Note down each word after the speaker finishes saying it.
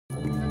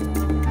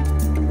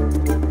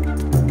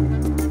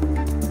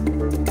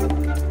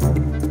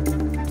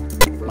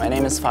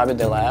name is Fabio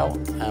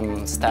Delao.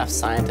 I'm staff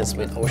scientist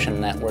with Ocean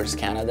Networks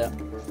Canada,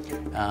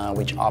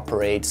 which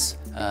operates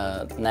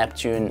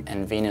Neptune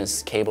and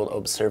Venus cabled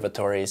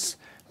observatories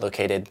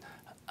located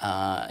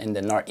in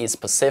the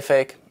Northeast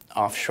Pacific,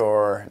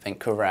 offshore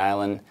Vancouver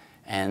Island,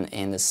 and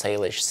in the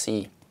Salish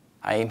Sea.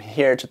 I'm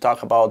here to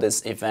talk about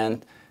this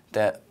event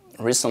that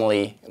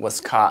recently was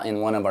caught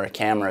in one of our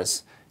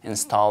cameras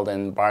installed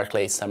in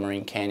Barkley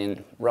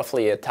Canyon,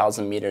 roughly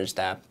 1,000 meters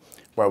depth,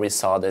 where we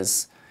saw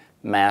this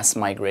mass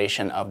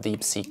migration of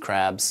deep sea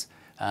crabs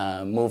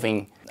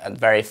moving at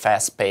very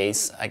fast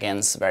pace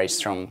against very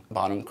strong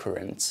bottom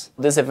currents.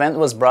 This event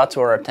was brought to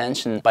our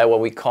attention by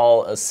what we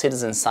call a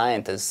citizen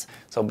scientist.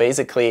 So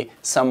basically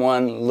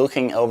someone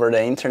looking over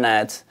the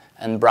internet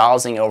and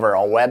browsing over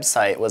our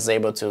website was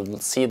able to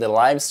see the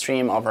live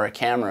stream of our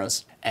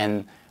cameras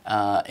and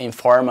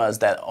inform us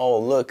that, oh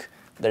look,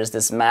 there's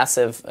this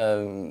massive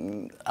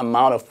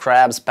amount of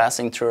crabs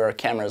passing through our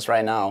cameras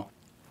right now.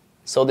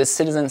 So this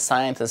citizen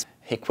scientist,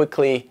 he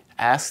quickly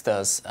asked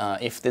us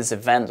if this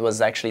event was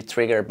actually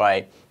triggered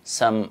by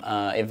some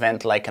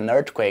event like an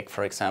earthquake,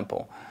 for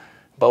example.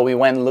 But we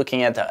went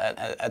looking at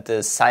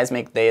the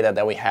seismic data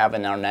that we have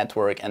in our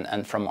network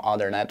and from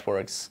other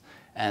networks,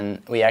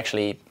 and we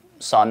actually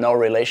saw no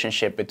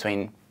relationship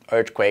between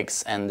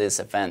earthquakes and this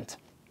event.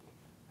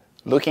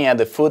 Looking at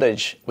the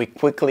footage, we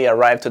quickly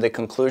arrived to the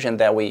conclusion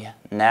that we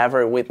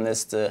never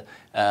witnessed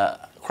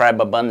crab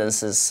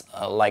abundances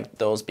like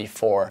those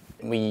before.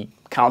 We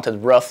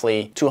counted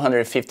roughly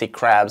 250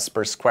 crabs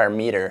per square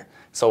meter.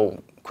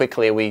 So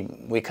quickly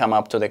we come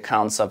up to the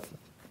counts of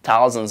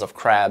thousands of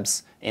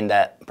crabs in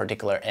that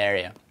particular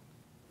area.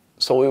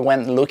 So we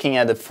went looking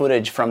at the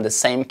footage from the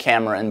same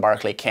camera in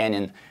Barkley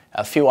Canyon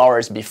a few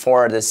hours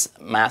before this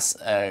mass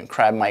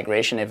crab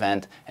migration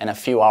event and a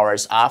few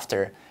hours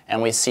after,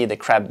 and we see the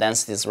crab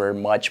densities were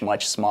much,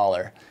 much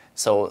smaller.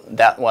 So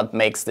that's what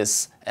makes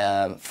this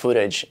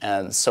footage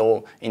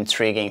so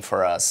intriguing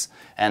for us.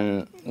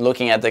 And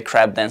looking at the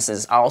crab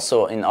densities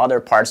also in other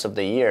parts of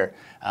the year,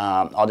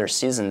 other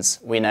seasons,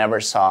 we never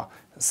saw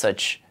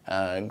such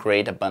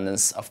great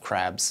abundance of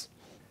crabs.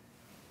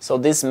 So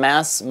these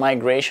mass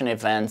migration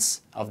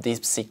events of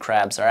deep sea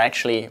crabs are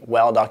actually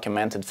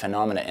well-documented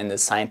phenomena in the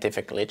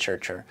scientific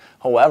literature.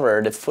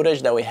 However, the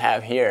footage that we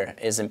have here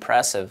is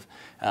impressive.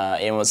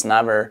 It was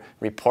never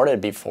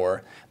reported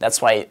before.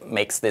 That's why it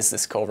makes this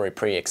discovery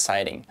pretty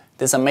exciting.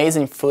 This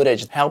amazing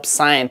footage helps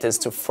scientists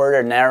to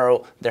further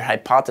narrow their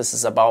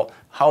hypothesis about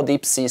how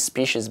deep sea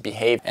species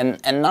behave,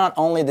 and not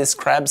only this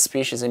crab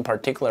species in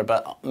particular,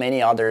 but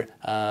many other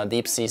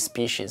deep sea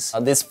species.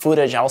 This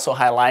footage also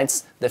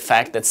highlights the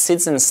fact that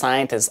citizen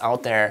scientists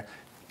out there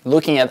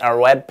looking at our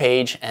web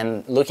page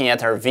and looking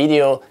at our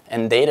video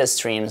and data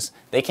streams,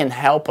 they can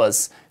help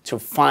us to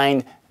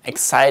find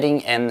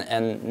exciting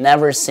and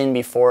never seen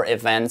before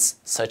events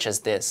such as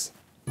this.